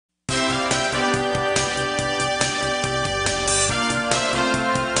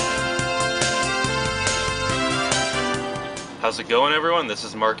How's it going, everyone? This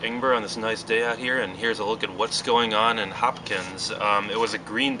is Mark Ingber on this nice day out here, and here's a look at what's going on in Hopkins. It was a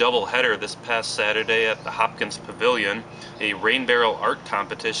green doubleheader this past Saturday at the Hopkins Pavilion. A rain barrel art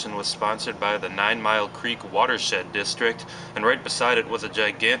competition was sponsored by the 9 Mile Creek Watershed District, and right beside it was a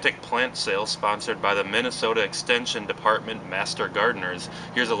gigantic plant sale sponsored by the Minnesota Extension Department Master Gardeners.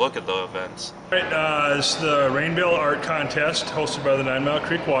 Here's a look at the events. It's the rain barrel art contest hosted by the 9 Mile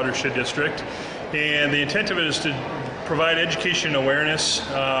Creek Watershed District, and the intent of it is to provide education and awareness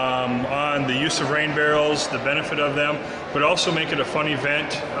on the use of rain barrels, the benefit of them, but also make it a fun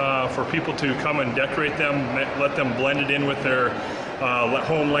event for people to come and decorate them, let them blend it in with their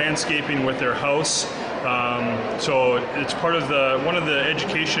home landscaping with their house. So it's part of one of the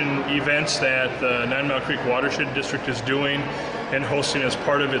education events that the 9 Mile Creek Watershed District is doing and hosting as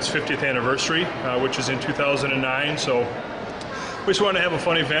part of its 50th anniversary, which is in 2009. So we just want to have a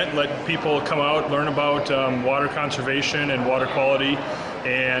fun event, let people come out, learn about water conservation and water quality,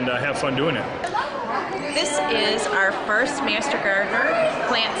 and have fun doing it. This is our first Master Gardener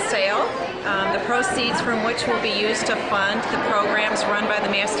plant sale, the proceeds from which will be used to fund the programs run by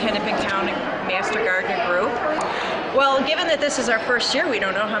the Hennepin County Master Gardener Group. Well, given that this is our first year, we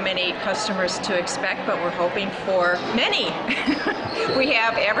don't know how many customers to expect, but we're hoping for many. We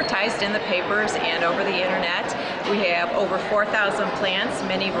have advertised in the papers and over the internet. We have over 4,000 plants,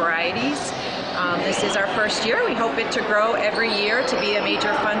 many varieties. This is our first year. We hope it to grow every year to be a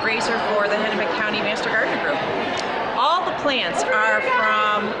major fundraiser for the Hennepin County Master Gardener Group. All the plants are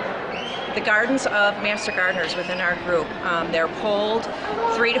from the gardens of Master Gardeners within our group. They're pulled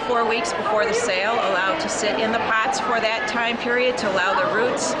 3 to 4 weeks before the sale, allowed to sit in the pots for that time period to allow the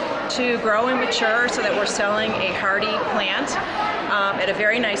roots to grow and mature so that we're selling a hardy plant at a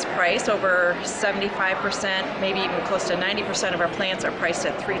very nice price. Over 75%, maybe even close to 90% of our plants are priced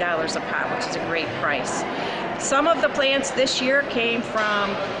at $3 a pot, which is a great price. Some of the plants this year came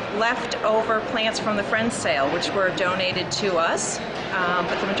from leftover plants from the Friends sale, which were donated to us,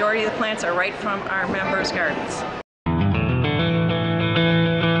 but the majority of the plants are right from our members' gardens.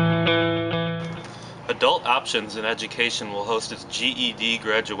 Adult Options in Education will host its GED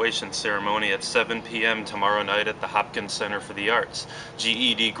graduation ceremony at 7 p.m. tomorrow night at the Hopkins Center for the Arts.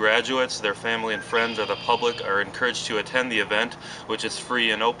 GED graduates, their family and friends, or the public are encouraged to attend the event, which is free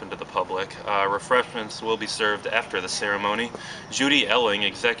and open to the public. Refreshments will be served after the ceremony. Judy Elling,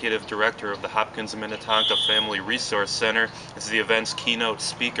 Executive Director of the Hopkins Minnetonka Family Resource Center, is the event's keynote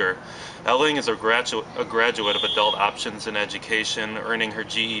speaker. Elling is a graduate of Adult Options in Education, earning her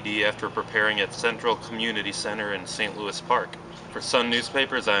GED after preparing at Central Community Center in St. Louis Park. For Sun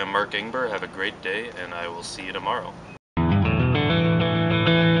Newspapers, I am Mark Ingber. Have a great day, and I will see you tomorrow.